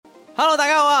Hello， 大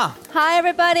家好啊 Hi,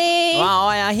 everybody. 哇，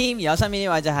我係阿謙，而我身邊呢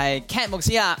位就係 Cat 牧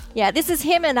師啊。Yeah, this is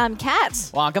him and I'm Kat.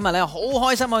 哇，今日咧好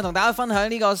開心可以同大家分享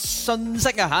呢個信息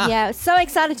啊 Yeah, so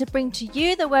excited to bring to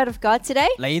you the Word of God today.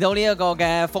 嚟到呢一個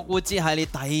嘅復活節系列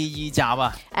第二集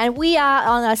啊。And we are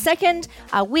on our second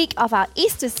week of our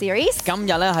Easter series. 今日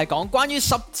咧係講關於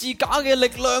十字架嘅力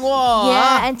量喎。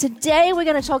Yeah, and today we're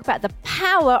going to talk about the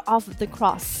power of the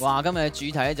cross. 哇，今日嘅主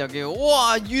題咧就叫哇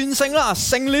完成啦，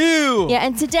成了。Yeah,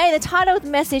 and today the title of the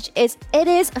message is It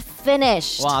is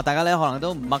finished. 哇，大家咧可能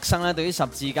都唔陌生咧，對於十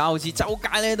字架好似周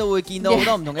街咧都會見到好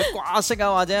多唔同嘅掛飾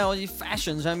啊，或者好似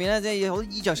fashion 上面咧，即係好多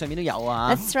衣着上面都有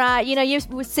啊。That's right. You know, you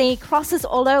would see crosses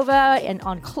all over and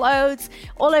on clothes,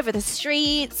 all over the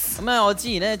streets. 咁咧，我之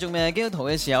前咧仲未係基督徒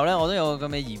嘅時候咧，我都有咁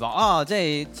嘅疑惑啊，即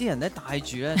係啲人咧帶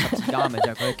住咧十字架係咪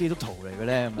就係佢係基督徒嚟嘅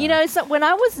咧？ You know, so when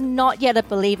I was not yet a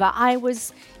believer, I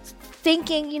was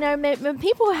thinking, you know, when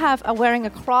people are wearing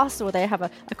a cross or they have a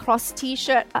cross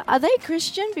T-shirt, are they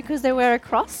Christian because they wear a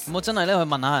cross? 我真係咧去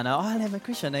問下人啊，你係咪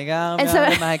Christian 嚟㗎？ And so-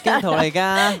 你咪係基督徒嚟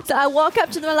㗎？ So I walk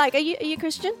up to them like, are you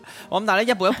Christian? 我咁但係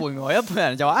咧一半一半喎，一半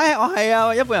人就話我係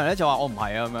啊，一半人咧就話我唔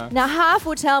係啊咁樣。 Now half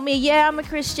will tell me, yeah, I'm a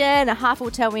Christian, and half will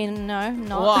tell me, no,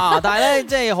 not. 哇！但係咧，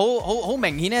即係好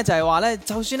明顯咧，就係話咧，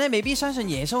就算咧未必相信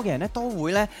耶穌嘅人咧，都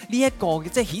會咧呢一個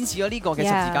即係顯示咗呢個嘅十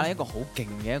字架咧一個好勁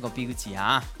嘅一個標誌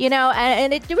啊！ You know,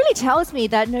 and it really tells me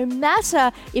that no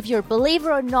matter if you're a believer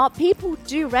or not, people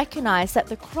do recognize that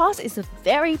the cross is a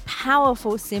very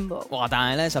powerful symbol. 哇！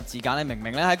但係咧十字架咧明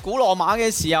明咧喺古羅馬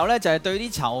嘅時候咧，就係對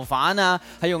啲囚犯啊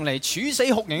係用嚟處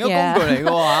死酷刑嘅工具嚟嘅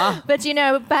喎嚇。But you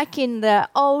know, back in the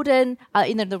olden,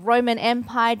 the Roman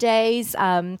Empire days,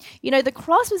 you know, the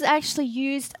cross was actually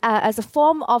used as a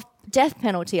form of death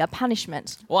penalty, a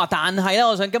punishment. 哇！但係咧，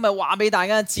我想今日話俾大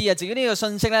家知啊，自己呢個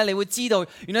信息咧，你會知道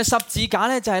原來十字架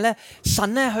咧就係咧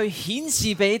神咧去顯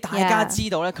示俾大家知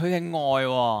道咧佢嘅愛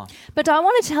喎。 But I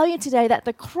want to tell you today that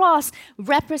the cross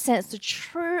represents the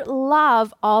true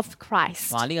love of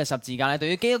Christ. 哇！呢個十字架咧對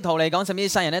於基督徒嚟講，甚至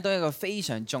世人咧都係一個非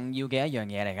常重要嘅一樣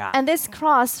嘢嚟㗎。 And this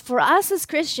cross, for us as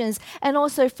Christians, and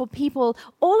also for people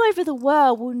all over the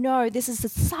world, will know this is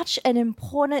such an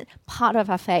important part of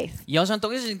our faith. 而我想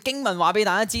讀一段經文話俾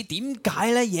大家知點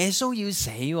解咧耶穌要死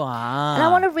喎。 And I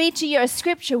want to read to you a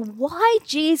scripture why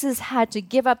Jesus had to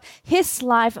give up his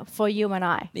life for you and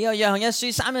I. 呢個約翰一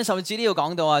書3章10節呢度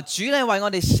講到啊，主咧為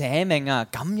我哋捨命啊，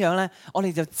咁樣咧我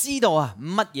哋就知道啊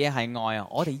乜嘢係愛啊，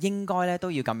我哋應該咧都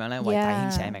要咁樣咧為弟兄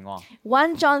捨命喎。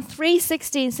 1 John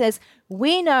 3:16 says,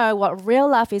 we know what real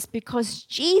love is because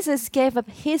Jesus gave up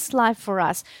his life for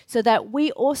us, so that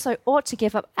we also ought to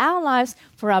give up our lives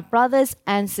for our brothers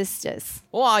and sisters.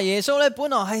 哇！耶穌咧本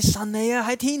來係神嚟嘅，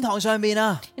喺天堂上邊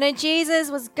啊， You know,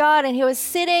 Jesus was God and he was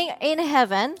sitting in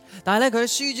heaven, 但係咧佢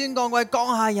紆尊降貴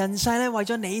降下人世咧，為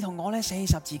咗你同我咧死喺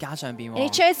十字架上邊 and he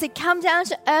喎， chose to come down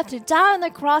to earth to die on the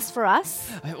cross for us,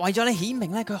 為咗咧顯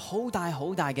明咧佢好大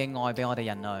好大嘅愛俾我哋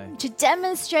人類。 to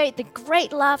demonstrate the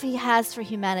great love he has for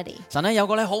humanity. 神咧有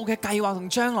個咧好嘅計劃同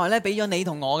將來咧俾咗你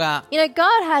同我噶， You know,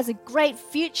 God has a great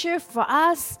future for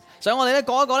us, 想我哋咧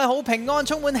過一個咧好平安、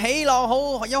充滿喜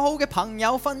樂、有好嘅朋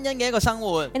友、婚姻嘅一個生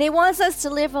活。 and he wants us to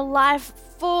live a life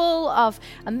full of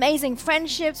amazing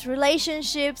friendships,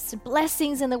 relationships,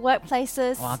 blessings in the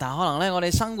workplaces. 哇！但係可能咧，我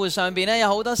哋生活上邊咧有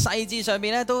好多細節上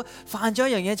邊咧都犯咗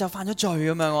一樣嘢，就犯咗罪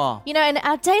咁樣喎。 You know, in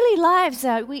our daily lives,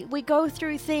 we go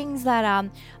through things that,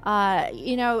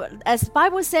 you know, as the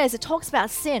Bible says, it talks about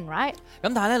sin, right?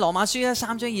 咁但係咧，羅馬書咧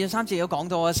3章23節有講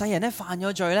到啊，世人咧犯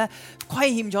咗罪咧，虧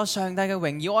欠咗上帝嘅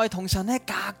榮耀，我哋同神咧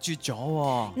隔絕咗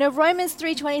喎。 You know, Romans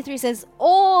 3:23 says,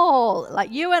 all,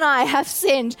 like you and I, have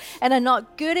sinned and are not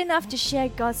good enough to share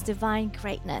God's divine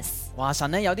greatness. 話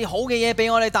神咧有啲好嘅嘢俾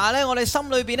我哋，但係咧我哋心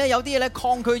裏邊咧有啲嘢咧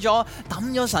抗拒咗，抌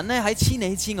咗神咧喺千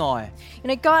里之外。 You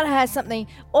know, God has something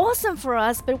awesome for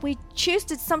us, but we choose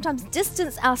to sometimes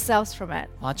distance ourselves from it.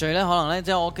 話罪咧可能咧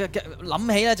即係我諗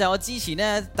起咧就係我之前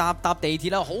咧搭地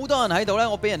鐵啦，好多人喺度咧，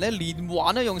我俾人咧連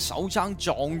環咧用手踭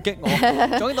撞擊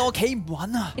我，撞擊到我企唔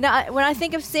穩啊！ You know, when I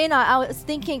think of sin, I was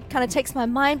thinking, kind of takes my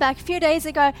mind back. A few days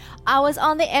ago, I was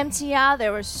on the MTR.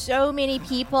 There were so many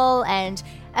people, and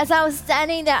as I was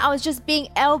standing there, I was just being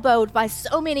elbowed by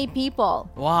so many people.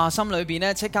 哇！心裏邊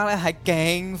咧即刻咧係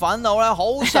勁憤怒咧，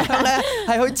好想咧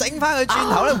係去整翻佢轉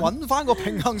頭咧，揾翻個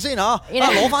平衡先嚇，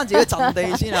攞翻自己陣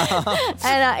地先啊！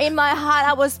 And in my heart,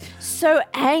 I was so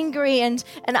angry, and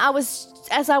I was,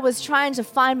 as I was trying to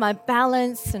find my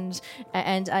balance and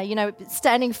you know,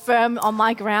 standing firm on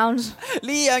my ground. 呢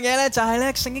樣嘢咧就係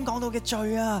咧聖經講到嘅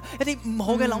罪啊，一啲唔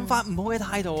好嘅諗法、唔好嘅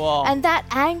態度喎。 And that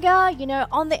anger, you know,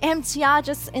 on the MTR,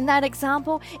 just in that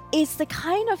example, is the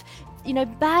kind of, you know,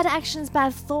 bad actions,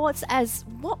 bad thoughts as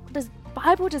what does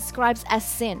Bible describes as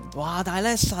sin. 哇！但係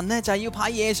咧，神咧就係要派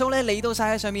耶穌咧嚟到世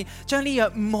界上面，將呢樣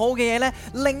唔好嘅嘢咧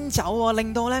拎走喎，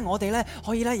令到咧我哋咧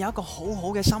可以咧有一個好好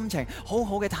嘅心情、好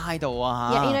好嘅態度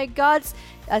啊 Yeah, you know, God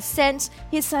sent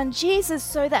His Son Jesus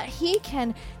so that He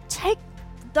can take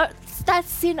that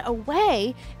sin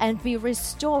away and be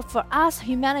restored for us,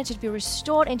 humanity, to be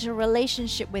restored into a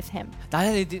relationship with Him. 但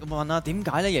係你問啊，點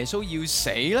解咧耶穌要死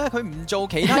咧？佢唔做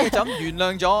其他嘢就咁原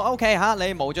諒咗，OK 嚇，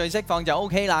你無罪釋放就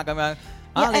OK 啦咁樣。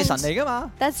Yeah, 你神嚟㗎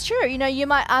嘛？ That's true. You know, you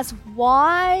might ask,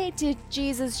 why did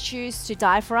Jesus choose to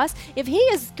die for us? If He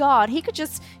is God, He could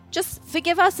just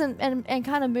forgive us and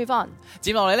kind of move on.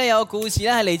 接落嚟咧有個故事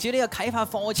咧係嚟自呢個啟發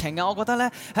課程啊，我覺得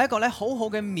咧係一個咧好好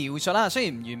嘅描述啦。雖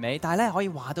然唔完美，但係咧可以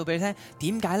話到俾你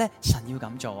聽點解咧神要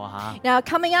咁做啊嚇。Now,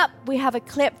 coming up, we have a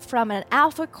clip from an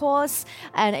Alpha course,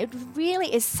 and it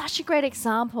really is such a great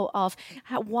example of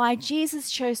why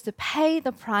Jesus chose to pay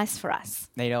the price for us.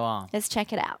 嚟啦喎！ Let's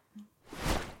check it out.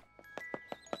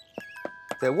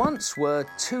 There once were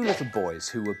two little boys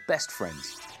who were best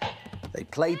friends. They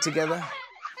played together,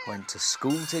 went to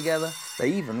school together, they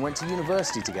even went to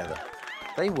university together.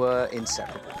 They were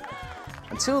inseparable,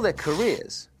 until their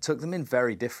careers took them in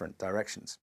very different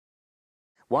directions.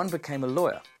 One became a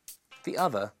lawyer, the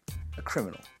other a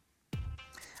criminal.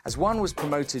 As one was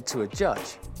promoted to a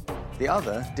judge, the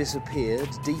other disappeared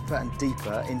deeper and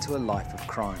deeper into a life of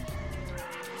crime.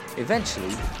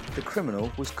 Eventually, the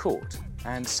criminal was caught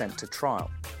and sent to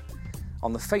trial.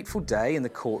 On the fateful day in the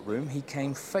courtroom, he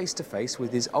came face to face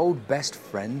with his old best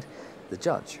friend, the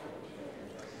judge.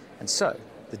 And so,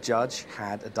 the judge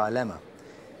had a dilemma.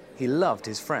 He loved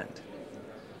his friend,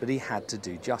 but he had to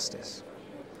do justice.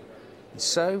 And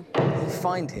so, he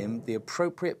fined him the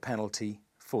appropriate penalty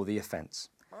for the offence.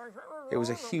 It was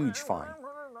a huge fine.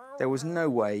 There was no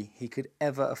way he could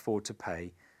ever afford to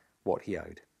pay what he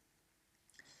owed.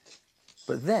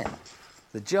 But then,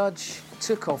 the judge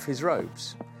took off his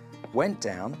robes, went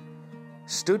down,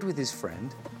 stood with his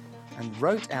friend, and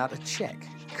wrote out a check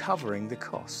covering the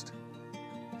cost.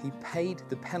 He paid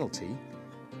the penalty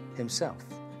himself.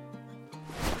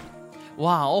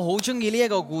 哇！我好中意呢一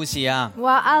個故事啊！ Wow,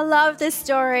 I love this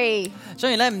story.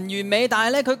 雖然咧唔完美，但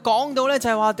係咧佢講到咧就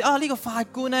係話啊呢個法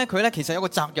官咧佢咧其實有個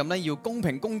責任咧要公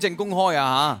平、公正、公開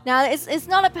啊嚇。 Now, it's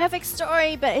not a perfect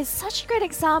story, but it's such a great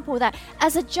example that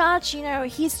as a judge, you know,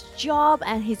 his job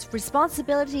and his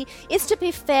responsibility is to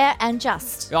be fair and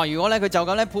just. 話如果咧佢就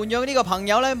咁咧判咗呢個朋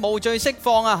友咧無罪釋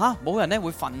放啊嚇，冇人咧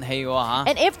會憤氣嘅喎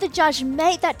And if the judge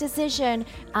made that decision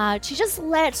to just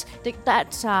let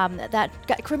that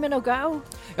criminal go,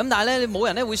 咁但係咧冇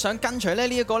人咧會想跟隨咧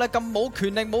呢一個咧咁冇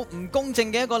權力、冇唔公正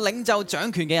嘅一個領袖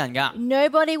掌權嘅人㗎。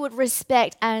 nobody would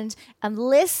respect and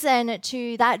listen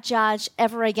to that judge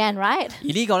ever again, right? 而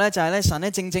呢個咧就係咧神咧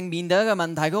正正面對一個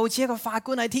問題，佢好似一個法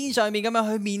官喺天上面咁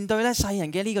樣去面對咧世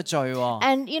人嘅呢個罪喎。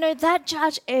 And you know, that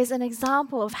judge is an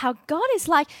example of how God is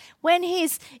like when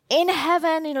He's in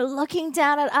heaven, you know, looking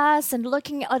down at us and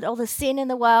looking at all the sin in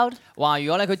the world. 哇！如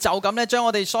果咧佢就咁咧將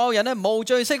我哋所有人咧無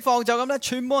罪釋放，就咁咧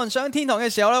全部人上天堂嘅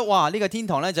時候咧，哇！呢個天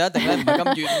堂咧就一定咧唔係咁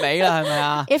完美啦，係咪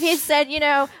啊？ If He said, you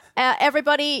know,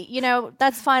 everybody, you know,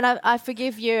 that's fine, I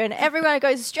forgive you, and everyone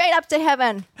goes straight up to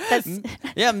heaven. That's,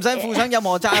 唔使負上任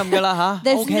何責任㗎啦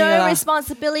嚇 there's ，OK 㗎 no 啦。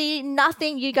 responsibility,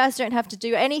 nothing. You guys don't have to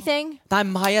do anything. 但係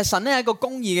唔係啊，神咧係一個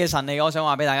公義嘅神嚟，我想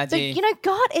話俾大家知。 But you know,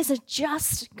 God is a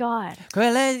just God. 佢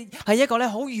係咧係一個咧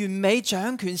好完美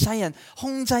掌權世人、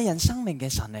控制人生命嘅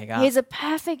神嚟㗎。 He's a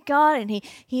perfect God, and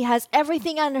He has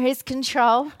everything under His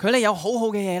control. 佢咧有好好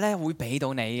嘅嘢咧會俾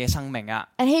到你嘅生命啊。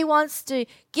 And He wants to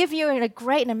give you a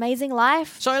great and amazing life.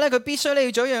 所以咧佢必須咧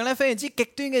要做一樣咧非常之極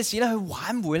端嘅事咧去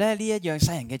挽回咧呢一樣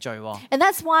世人嘅罪喎。 And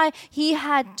that's why He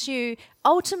had to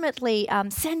ultimately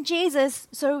send Jesus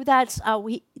so that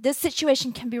this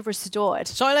situation can be restored.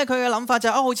 所以咧佢嘅諗法就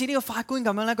係好似呢個法官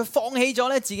咁樣咧，佢放棄咗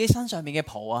咧自己身上面嘅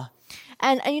袍啊。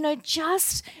 And you know,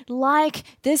 just like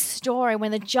this story,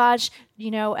 when the judge, you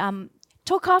know,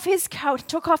 took off his coat,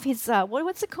 took off his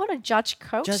what's it called, a judge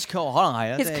coat? Judge coat 可能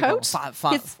係啊， His 即係 coat?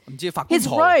 法唔知法官 His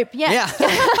袍 robe, yeah. Yeah.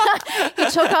 He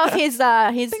took off his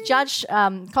judge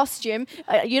costume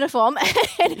uniform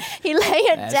and he lay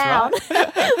it down.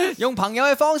 用朋友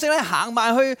嘅方式咧行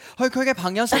埋去佢嘅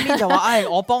朋友身邊就話：，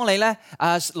我幫你咧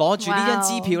攞住呢張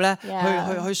支票咧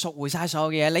Wow. 去贖回晒所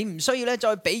有嘅嘢，你唔需要咧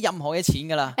再俾任何嘅錢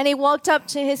㗎啦。 And he walked up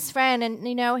to his friend, and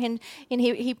you know, and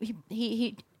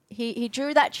he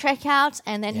drew that check out,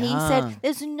 and then he said,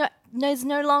 "There's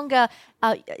no longer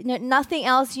nothing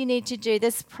else you need to do.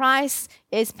 This price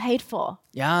is paid for.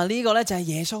 呢個咧就係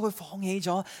耶穌佢放棄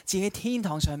咗自己天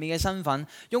堂上面嘅身份，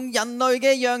用人類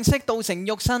嘅樣式道成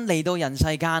肉身嚟到人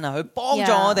世間啊，去幫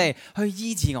助我哋，去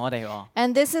醫治我哋。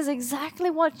And this is exactly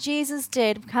what Jesus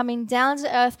did, coming down to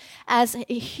earth as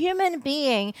a human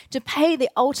being to pay the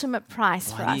ultimate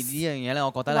price for us. 呢樣嘢咧，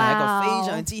我覺得咧係一個非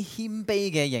常之謙卑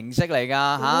嘅形式嚟㗎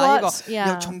嚇。呢個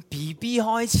由從 BB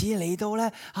開始嚟到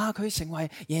咧佢成為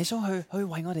耶穌去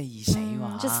為我哋而死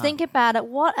喎。Just think about it.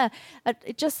 What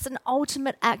just an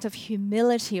ultimate act of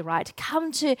humility, right? To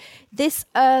come to this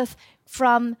earth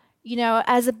from,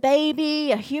 as a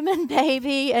baby, a human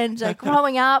baby, and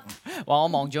growing up. 我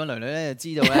望住我女女咧，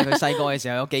就知道咧佢細個嘅時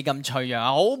候有幾咁脆弱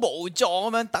啊，好無助咁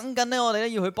樣，等緊咧我哋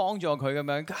咧要去幫助佢咁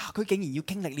樣，佢竟然要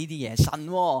經歷呢啲嘢，神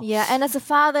喎。Yeah, and as a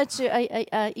father to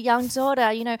a young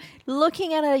daughter,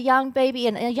 looking at a young baby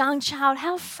and a young child,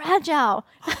 how fragile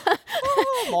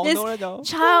this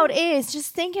child is.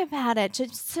 Just think about it.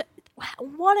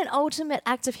 What an ultimate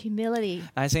act of humility.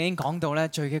 但係聖經講到咧，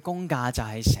罪嘅工價就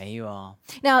係死喎。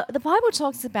Now, the Bible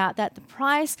talks about that the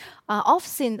price of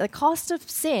sin, the cost of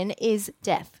sin is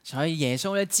death. 所以耶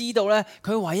穌咧知道咧，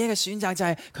佢唯一嘅選擇就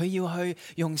係佢要去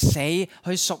用死去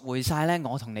贖回晒咧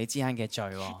我同你之間嘅罪。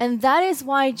And that is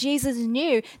why Jesus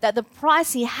knew that the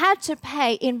price he had to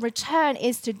pay in return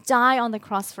is to die on the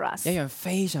cross for us. 一樣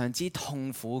非常之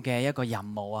痛苦嘅一個任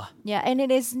務啊。Yeah, and it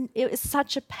is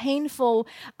such a painful,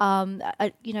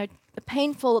 a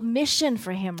painful mission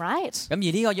for him, right? 咁而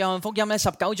呢個約翰福音咧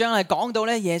19章係講到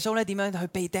咧耶穌咧點樣去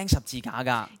被釘十字架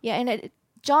㗎。Yeah, and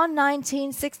John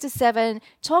 19:6-7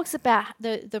 talks about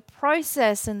the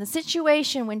process and the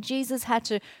situation when Jesus had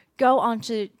to go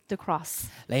onto the cross.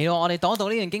 嚟咯，我哋讀到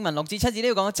呢段經文6至7節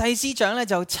呢度講，祭司長咧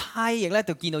就差役咧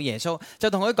就見到耶穌，就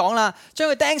同佢講啦，將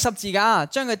佢釘十字架，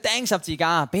將佢釘十字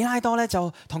架。比拉多咧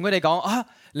就同佢哋講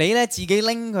你咧自己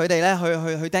拎佢哋咧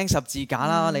去釘十字架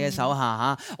啦，你嘅手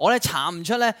下我咧查唔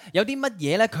出咧有啲乜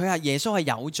嘢咧佢係耶穌係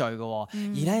有罪嘅，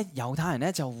而咧猶太人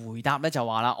咧就回答咧就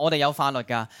話啦，我哋有法律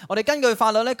㗎，我哋根據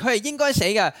法律咧佢係應該死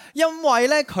嘅，因為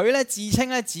咧佢咧自稱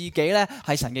咧自己咧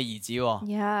係神嘅兒子。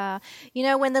Yeah,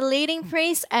 when the leading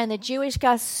priests and the Jewish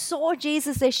guys saw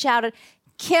Jesus, they shouted,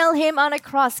 "Kill him on a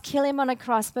cross! Kill him on a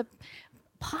cross!" But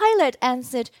Pilate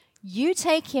answered,"You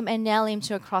take him and nail him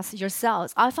to a cross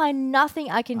yourselves. I find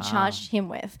nothing I can charge him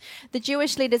with." The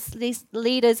Jewish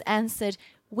leaders answered,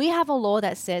 "We have a law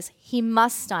that says he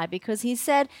must die because he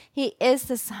said he is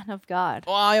the Son of God."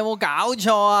 哇，有冇搞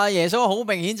錯啊？耶穌好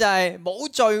明顯就係冇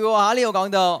罪嘅喎，呢度講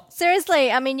到。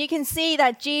Seriously, I mean, you can see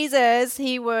that Jesus,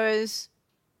 he was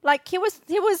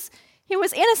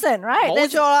innocent, right? 冇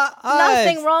錯啦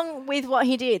Nothing wrong with what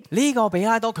he did. 呢個比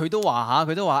拉多佢都話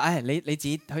你自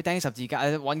己去釘十字架，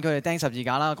揾佢哋釘十字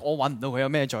架啦，我揾唔到佢有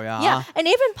咩罪啊。Yeah, and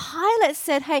even Pilate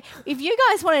said, "Hey, if you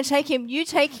guys want to take him, you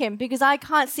take him because I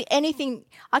can't see anything.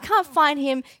 I can't find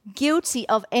him guilty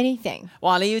of anything."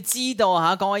 哇！你要知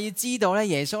道各位要知道咧，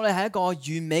耶穌咧係一個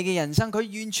完美嘅人生，佢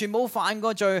完全冇犯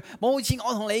過罪，冇好似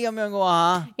我同你咁樣嘅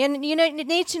喎。And you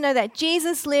need to know that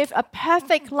Jesus lived a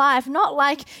perfect life, not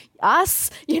like us,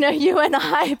 you and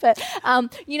I, but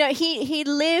he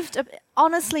lived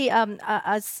honestly a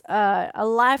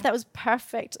life that was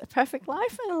perfect, a perfect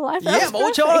life, and a life that was perfect.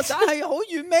 冇錯，真係好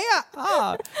完美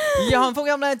啊！而約翰福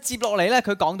音咧接落嚟咧，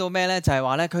佢講到咩咧？就係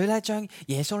話咧，佢咧將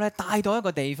耶穌咧帶到一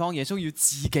個地方，耶穌要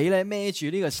自己咧孭住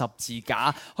呢個十字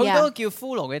架，去到叫骷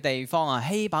髏嘅地方啊。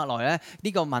希伯來咧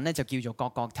呢個文咧就叫做各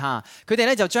各他。佢哋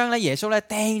咧就將咧耶穌咧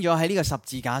釘咗喺呢個十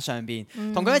字架上邊，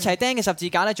同佢一齊釘嘅十字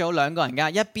架咧仲有兩個人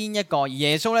㗎，一邊一個。而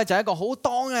耶穌咧就係一個好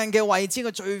當人嘅位置，個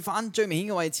罪犯最明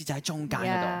顯嘅位置就喺中間嗰度。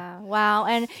Yeah, wow.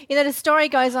 And the story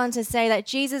goes on to say that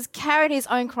Jesus carried his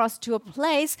own cross to a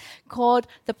place called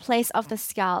the place of the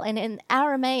skull. And in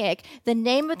Aramaic, the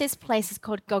name of this place is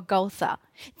called Golgotha.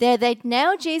 There they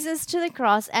nailed Jesus to the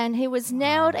cross, and he was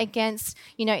nailed against,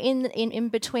 in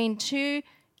between two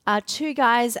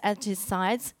guys at his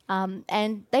sides,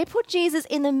 and they put Jesus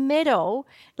in the middle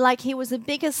like he was a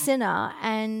bigger sinner,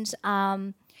 and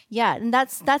yeah, and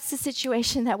that's the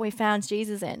situation that we found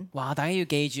Jesus in. 哇！大家要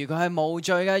記住，佢係無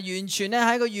罪嘅，完全咧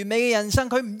係一個完美嘅人生，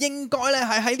佢唔應該咧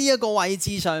係喺呢一個位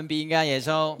置上邊嘅耶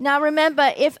穌。Now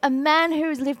remember, if a man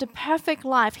who lived a perfect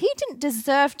life, he didn't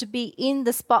deserve to be in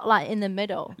the spotlight in the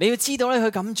middle. 你要知道咧，佢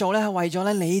咁做咧係為咗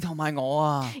咧你同埋我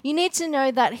啊。You need to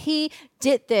know that he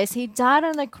did this. He died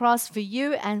on the cross for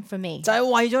you and for me. 就係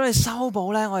為咗你修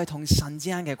補咧我哋同神之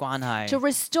間嘅關係。To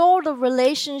restore the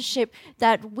relationship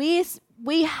that we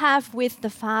we have with the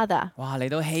Father. 哇！嚟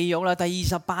到戲肉啦，第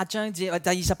28節至到第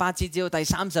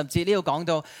30節呢度講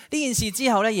到呢件事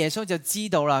之後咧，耶穌就知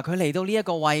道啦，佢嚟到呢一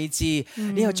個位置，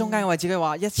呢個中間嘅位置，佢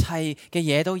話一切嘅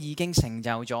嘢都已經成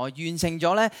就咗，完成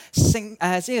咗咧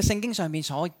即係聖經上面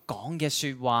所講嘅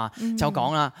説話，就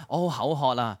講啦，我好口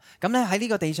渴啦。咁咧喺呢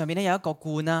個地上面咧有一個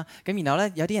罐啦，咁然後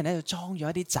咧有啲人咧就裝咗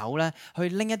一啲酒咧，去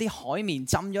拎一啲海綿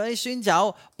浸咗啲酸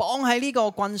酒，綁喺呢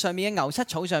個棍上面嘅牛膝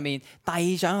草上面，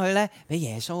遞上去咧俾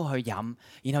耶穌去飲。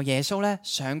然後耶穌咧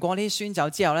嘗過呢啲酸酒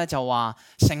之後咧就話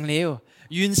成了，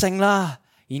完成啦。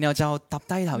然後就揼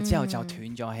低頭之後就斷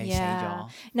咗氣，死咗。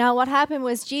Now what happened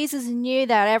was Jesus knew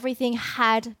that everything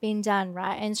had been done,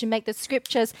 right? And to make the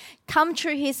scriptures come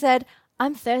true, he said,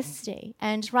 I'm thirsty.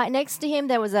 And right next to him,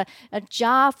 there was a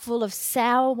jar full of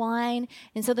sour wine.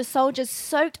 And so the soldiers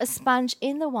soaked a sponge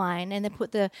in the wine and they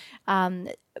put it on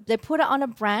a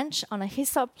branch, on a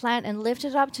hyssop plant and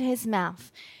lifted it up to his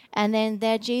mouth. And then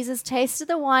there Jesus tasted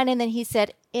the wine and then he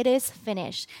said, It is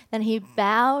finished. Then he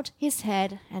bowed his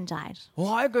head and died.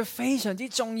 哇！一句非常之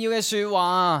重要嘅説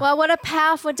話。Well, what a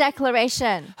powerful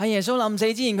declaration. 喺耶穌臨死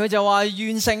之前，佢就話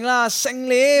完成啦，成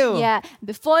了。Yeah.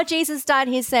 Before Jesus died,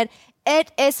 he said, It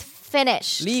is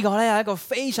finished. 呢個咧係一個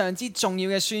非常之重要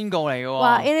嘅宣告嚟嘅喎。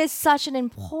Wow, it is such an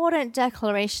important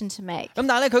declaration to make. 咁但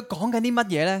係咧，佢講緊啲乜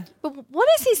嘢咧？ But what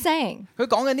is he saying? 佢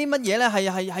講緊啲乜嘢咧？係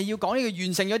要講呢個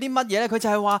完成咗啲乜嘢咧？佢就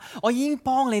係話我已經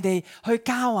幫你哋去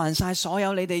交還晒所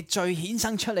有你哋罪衍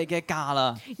生出嚟嘅價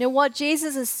啦。Now, what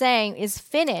Jesus is saying is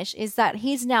finished is that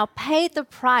he's now paid the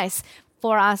price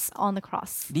for us on the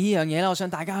cross. 呢樣嘢咧，我想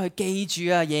大家去記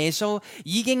住啊！耶穌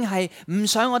已經係唔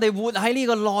想我哋活喺呢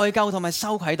個內疚同埋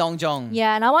羞愧當中。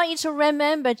Yeah, and I want you to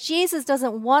remember, Jesus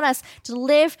doesn't want us to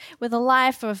live with a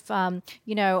life of,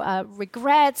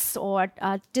 regrets or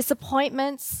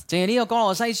disappointments. 正係呢個哥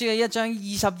羅西書嘅1章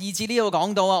22節呢度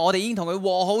講到啊，我哋已經同佢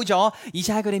和好咗，而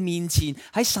且喺佢哋面前，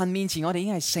喺神面前，我哋已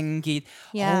經係聖潔，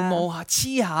毫無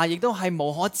疵瑕，亦都係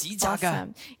無可指責嘅。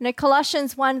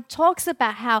Colossians 1 talks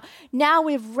about how now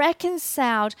we've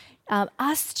reconciled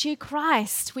us to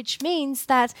Christ, which means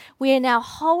that we are now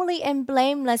holy and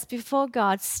blameless before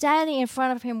God, standing in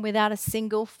front of Him without a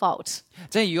single fault.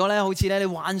 即係如果咧，好似咧，你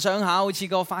幻想下，好似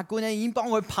個法官咧已經幫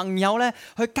佢朋友咧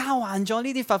去交還咗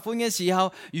呢啲罰款嘅時候，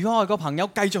如果我個朋友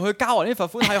繼續去交還呢啲罰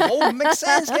款，係好唔 make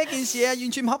sense 嘅一件事啊，完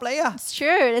全唔合理啊。It's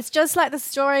true. It's just like the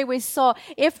story we saw.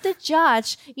 If the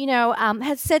judge,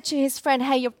 had said to his friend,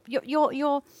 "Hey,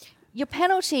 your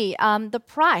penalty, the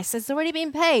price has already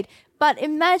been paid." But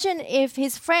imagine if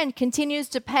his friend continues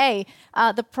to pay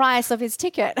the price of his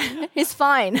ticket, his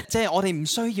fine. 即係我哋唔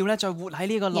需要咧再活喺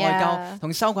呢個內疚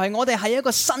同羞愧，我哋係一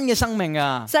個新嘅生命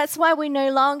啊。So that's why we no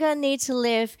longer need to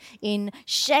live in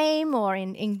shame or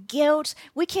in guilt.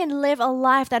 We can live a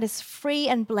life that is free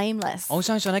and blameless. 我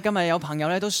相信咧，今日有朋友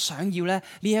咧都想要咧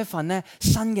呢一份咧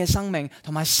新嘅生命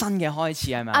同埋新嘅開始，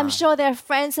係咪？ I'm sure there are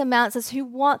friends amongst us who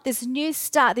want this new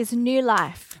start, this new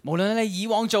life. 無論你以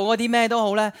往做過啲咩都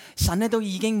好咧，神咧都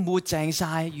已經抹淨晒，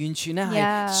完全咧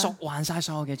係贖還晒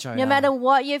所有嘅罪。No matter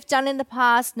what you've done in the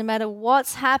past, no matter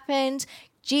what's happened,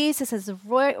 Jesus has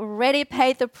already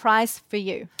paid the price for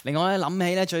you. 另外咧諗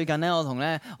起咧最近咧我同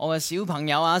咧我嘅小朋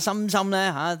友啊心心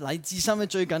咧黎智深咧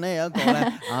最近咧有一個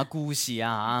咧故事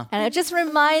啊 And it just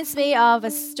reminds me of a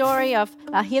story of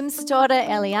him's daughter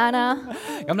Eliana.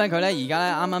 咁咧佢咧而家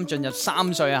咧啱啱進入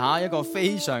3歲一個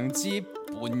非常之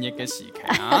叛逆嘅時期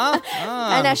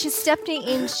And now she's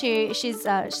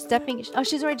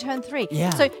already turned 3. Yeah.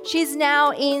 So she's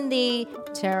now in the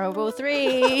terrible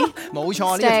 3. 冇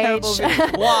錯，呢個 terrible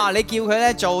 3。哇！你叫佢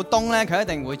咧做東咧，佢一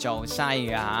定會做西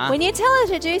㗎嚇。When you tell her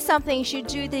to do something, she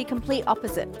do the complete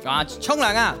opposite. 沖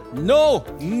涼啊 ？No，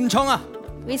 唔沖啊。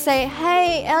We say,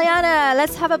 Hey, Eliana,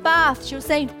 let's have a bath. She'll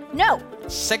say, No.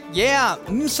 食嘢啊？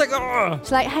唔食啊。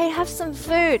She's like, Hey, have some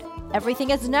food. Everything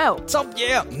is no. 執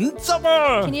嘢啊？唔執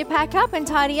啊。Can you pack up and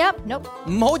tidy up? Nope.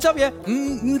 唔好執嘢，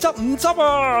唔執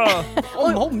啊。我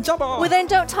唔好唔執啊。Well, then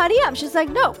don't tidy up. She's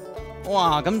like, No.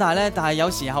 哇！咁但係有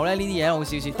時候咧呢啲嘢好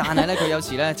小事，但係咧佢有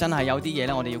時咧真係有啲嘢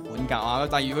咧我哋要管教啊。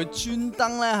例如佢專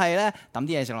登咧係咧抌啲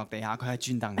嘢食落地下，佢係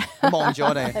專登望住我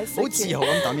哋，好自豪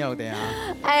咁抌咗落地下。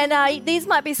And these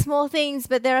might be small things,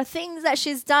 but there are things that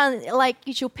she's done, like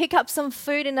she'll pick up some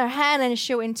food in her hand and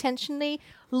she'll intentionally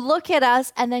look at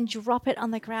us and then drop it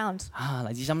on the ground.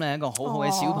 黎智深咧係一個好好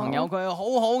嘅小朋友，佢係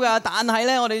好好噶，但係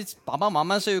咧我哋爸爸媽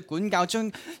媽需要管教，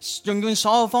用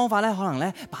所有方法咧，可能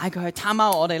咧擺佢去 time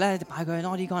out，我哋咧擺佢去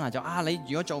naughty corner， 就你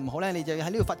如果做唔好咧，你就要喺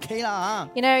呢度罰企啦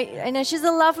嚇。You know, she's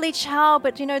a lovely child,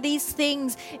 but these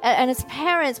things, and as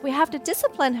parents, we have to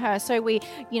discipline her. So we,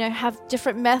 have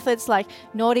different methods like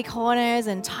naughty corners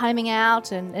and timing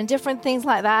out and different things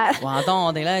like that. 哇！當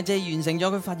我哋咧即係完成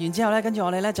咗佢罰完之後咧，跟住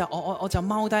我哋咧就我就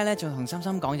踎低咧，就同心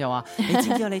心講就話：你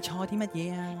知唔知道你錯啲乜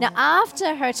嘢啊 Now,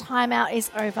 after her time out is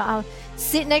over, I'll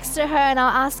sit next to her and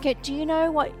I'll ask her, "Do you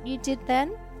know what you did then?"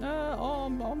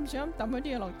 我唔想抌嗰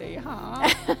啲嘢落地下。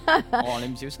你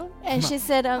唔小心。And she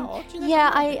said, "Yeah,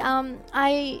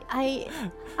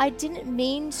 I didn't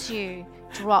mean to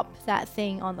drop that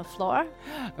thing on the floor."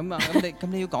 咁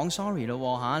你要講 sorry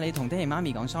咯嚇，你同爹哋媽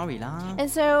咪講 sorry 啦。And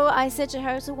so I said to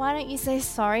her, "So why don't you say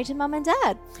sorry to mum and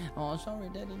dad?" sorry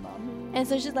爹哋媽咪。And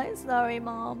so she's like, "Sorry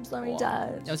mom, sorry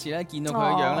dad." 有時咧見到佢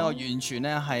嘅樣咧，我完全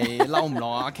咧係嬲唔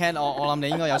落阿 Cat， 我諗你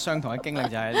應該有相同嘅經歷，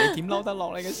就係你點嬲得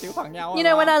落你嘅小朋友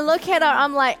？When I look at her,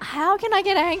 I'm like, how can I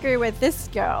get angry with this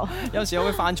girl? 有時我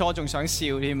會犯錯仲想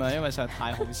笑添啊，因為實在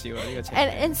太好笑啦呢個情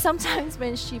況。And sometimes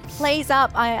when she plays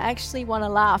up, I actually want to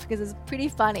laugh because it's pretty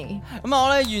funny. 咁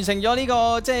我咧完成咗呢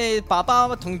個即係爸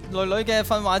爸同女女嘅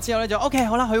訓話之後咧，就 OK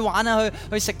好啦，去玩啊，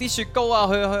去食啲雪糕啊，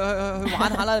去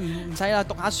玩下啦，唔使啦，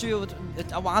讀下書，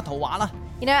畫下圖畫啦。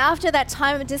After that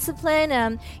time of discipline,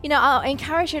 I'll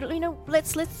encourage her.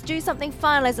 Let's do something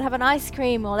fun. Let's have an ice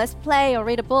cream, or let's play, or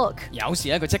read a book. 有時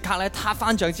咧佢即刻咧撻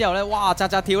翻著之後咧，哇扎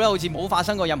跳咧，好似冇發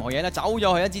生過任何嘢咧，走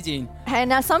咗去一支箭。And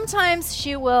now sometimes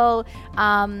she will,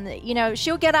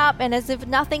 she'll get up and as if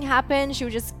nothing happened,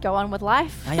 she'll just go on with life.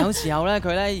 有時候咧佢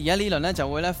咧而家呢輪咧就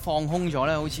會咧放空咗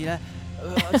咧，好似咧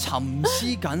沉思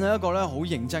緊一個咧好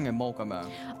認真嘅 mode 咁樣。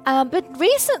But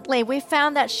recently we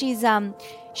found that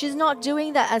she's not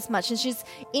doing that as much, and she's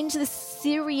into the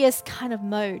serious kind of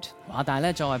mode. 但係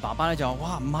咧作為爸爸咧就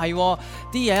話：唔係啲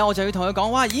嘢，我就要同佢講，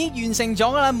哇，已經完成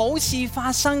咗噶啦，冇事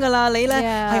發生噶啦，你咧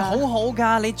係好好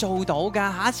噶，你做到噶，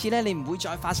下一次咧你唔會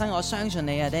再發生，我相信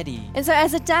你啊，爹哋。And so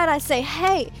as a dad, I say,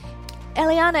 "Hey,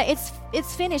 Eliana,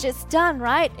 it's finished, it's done,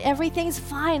 right? Everything's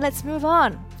fine. Let's move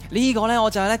on." 呢個咧我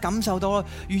就係咧感受到，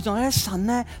原來咧神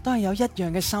咧都係有一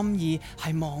樣嘅心意，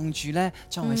係望住咧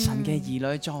作為神嘅兒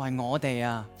女，作為我哋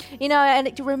啊。And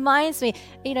it reminds me,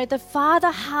 the father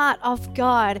heart of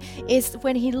God is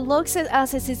when He looks at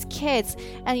us as His kids,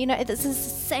 and it's the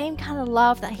same kind of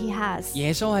love that He has.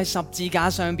 耶穌喺十字架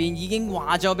上邊已經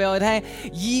話咗俾我聽，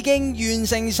已經完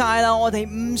成晒啦，我哋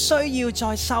唔需要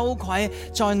再羞愧、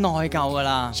再內疚噶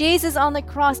啦。Jesus on the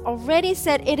cross already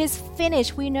said, "It is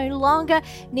finished." We no longer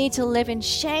need to live in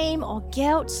shame or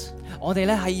guilt. 我哋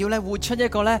咧係要咧活出一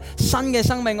個咧新嘅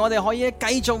生命，我哋可以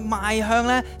繼續邁向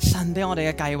咧神俾我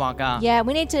哋嘅計劃噶。Yeah,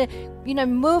 we need to,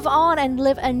 move on and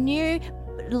live a new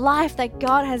life that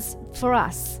God has for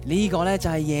us. 呢個咧就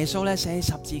係耶穌咧寫喺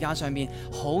十字架上邊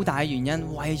好大嘅原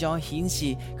因，為咗顯示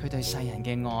佢對世人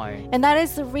嘅愛。And that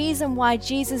is the reason why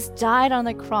Jesus died on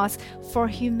the cross for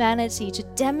humanity, to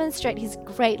demonstrate His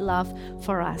great love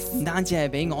for us. 唔單止係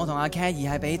俾我同阿 Cat，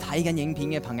 而係俾睇緊影片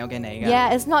嘅朋友嘅你嘅。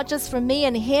Yeah, it's not just for me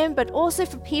and him, but also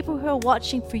for people who are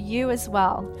watching, for you as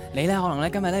well. 你咧可能咧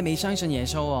今日咧未相信耶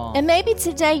穌喎。And maybe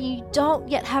today you don't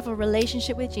yet have a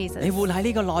relationship with Jesus. 你活喺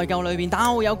呢個內疚裏邊，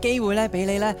但我有機會咧俾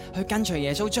你咧去跟隨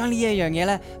耶穌，將呢一樣嘢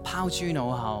咧拋諸腦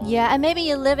後。Yeah, and maybe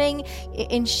you're living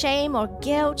in shame or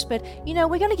guilt, but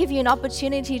we're going to give you an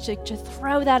opportunity to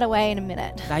throw that away in a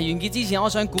minute. 但係完結之前，我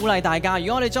想鼓勵大家，如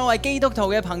果我哋作為基督徒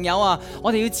嘅朋友啊，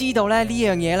我哋要知道咧呢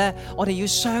樣嘢咧，我哋要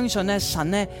相信咧神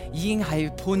咧已經係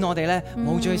判我哋咧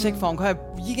無罪釋放，佢係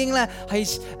已經咧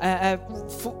係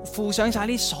負上晒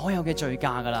呢所有嘅罪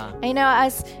價噶啦。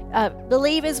As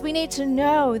believers, we need to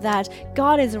know that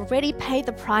God has already paid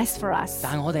the price for us.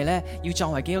 但係我哋咧要作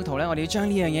為基督徒咧，我哋要將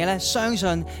呢樣嘢咧相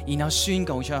信，然後宣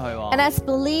告出去。And as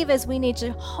believers, we need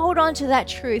to hold on to that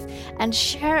truth and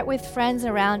share it with friends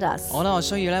around us. 我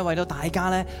需要咧為到大家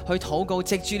咧去禱告，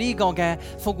藉住呢個嘅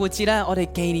復活節咧，我哋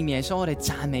紀念耶穌，我哋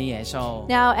讚美耶穌。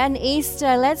Now, on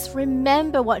Easter, let's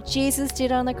remember what Jesus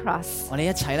did on the cross. 我哋一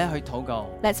齊咧去禱告。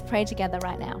Let's pray together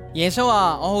right now. 耶穌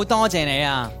啊，我好多謝你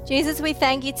啊！ Jesus, we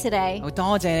thank you today. 好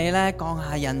多謝你咧降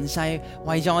下人世，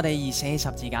為咗我哋而死喺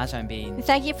十字架上邊。We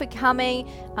thank you for coming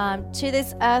to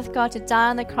this earth, God, to die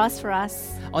on the cross for us.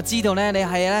 我知道咧，你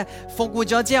係咧復活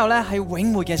咗之後咧係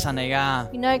永活嘅神嚟噶。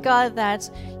We know, God, that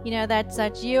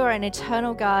you are an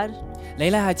eternal God. 你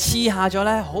咧係賜下咗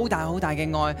咧好大好大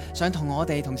嘅愛，想同我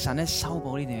哋同神咧修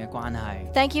補呢段嘅關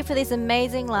係。Thank you for this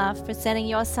amazing love, for sending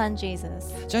your son Jesus.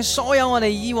 將所有我哋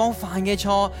以往犯嘅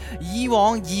錯、以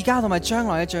往、而家同埋將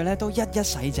來嘅罪咧，都一一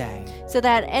洗淨。So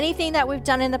that anything that we've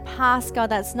done in the past, God,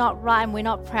 that's not right and we're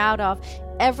not proud of,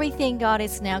 everything, God,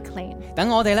 is now clean. 等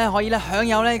我哋咧可以咧享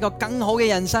有呢個更好嘅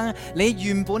人生，你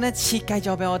原本咧設計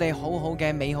咗俾我哋好好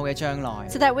嘅美好嘅將來。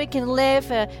So that we can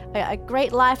live a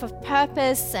great life of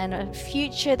purpose and a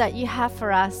future that you have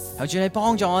for us. 求主你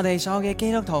幫助我哋所有嘅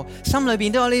基督徒，心裏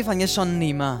邊都有呢份嘅信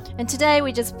念啊！ And today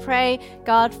we just pray,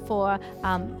 God, for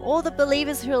all the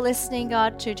believers who are listening,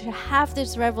 God, to have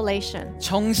this revelation.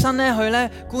 重新咧去咧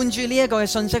灌注呢一個嘅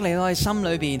信息嚟到我哋心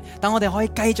裏邊，等我哋可以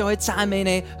繼續去讚美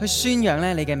你，去宣揚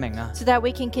咧你嘅名啊！ So that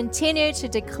we can continue to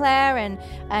declare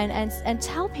and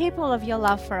tell people of your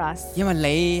love for us. 因為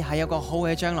你係有個好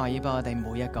嘅將來要俾我哋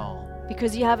每一個。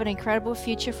 Because you have an incredible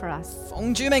future for us.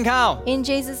 奉主名求。 In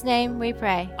Jesus' name we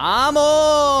pray. 阿門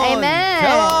Amen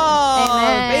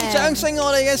Amen 俾掌聲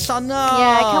我哋嘅神啊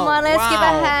Yeah, come on, let's give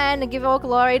a Wow hand and give all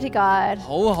glory to God.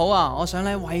 好好啊！我想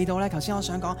咧為到咧，頭先我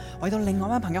想講，為到另外一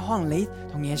班朋友，可能你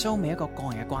同耶穌未一個個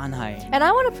人嘅關係。 And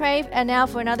I want to pray now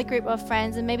for another group of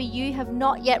friends, and maybe you have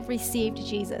not yet received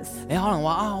Jesus. 你可能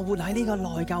話啊，我活喺呢個內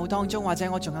疚當中，或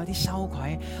者我仲有啲羞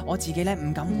愧，我自己咧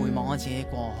唔敢回望我自己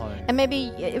過去。 And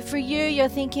maybe for you're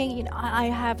thinking, I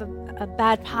have a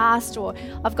bad past, or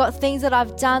I've got things that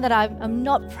I've done that I'm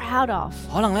not proud of.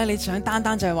 可能咧你想單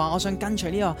單就係話，我想跟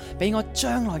隨呢個俾我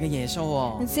將來嘅耶穌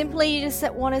喎。 And simply you just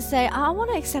want to say, I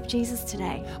want to accept Jesus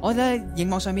today. 我咧熒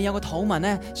幕上面有個禱文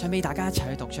咧，想俾大家一齊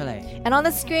去讀出嚟。 And on the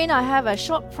screen I have a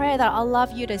short prayer that I'd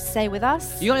love you to say with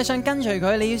us. 如果你想跟隨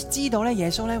佢，你要知道咧，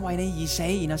耶穌咧為你而死，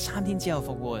然後3天之後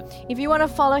復活。 If you want to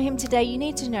follow him today, you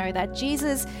need to know that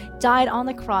Jesus died on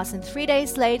the cross, and 3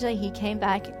 days later he came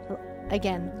back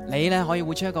again. 你咧可以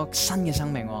活出一個新嘅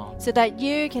生命喎。 So that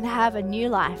you can have a new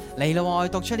life. 嚟咯，我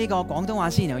讀出呢個廣東話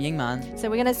先，然後英文。 So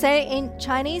we're going to say it in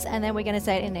Chinese and then we're going to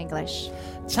say it in English.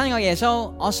 親愛耶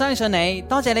穌，我相信你，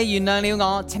多謝你原諒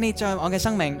了我，請你進入我嘅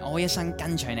生命，我會一生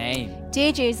跟隨你。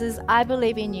 Dear Jesus, I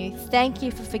believe in you. Thank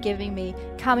you for forgiving me.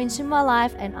 Come into my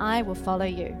life and I will follow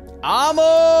you. 阿門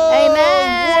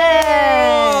Amen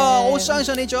哇我相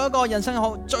信你做一個人生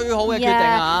最好嘅決定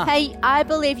Yeah. 啊！ Hey, I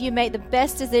believe you made the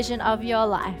best decision of your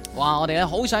life. 哇，我哋咧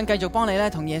好想繼續幫你咧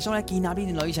同耶穌咧建立呢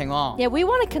段旅程喎。 Yeah, we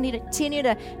want to continue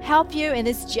to help you in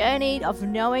this journey of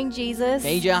knowing Jesus.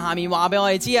 記住啊，下面話俾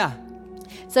我哋知啊！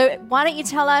 So why don't you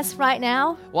tell us right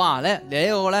now? 哇，咧你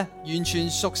呢個咧完全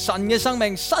屬神嘅生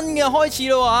命，新嘅開始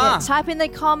咯啊！ Type in the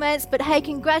comments, but hey,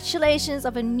 congratulations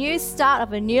of a new start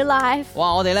of a new life.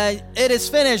 哇，我哋咧 It is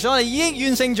finished， 我哋已經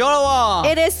完成咗啦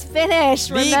喎！ It is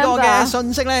finished, 呢個嘅 remember.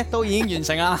 信息咧都已經完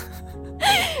成啦。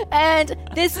 And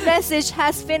this message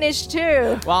has finished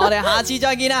too. 哇，我哋下次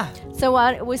再見啦， So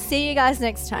we'll see you guys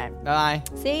next time. 拜拜。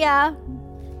 See ya.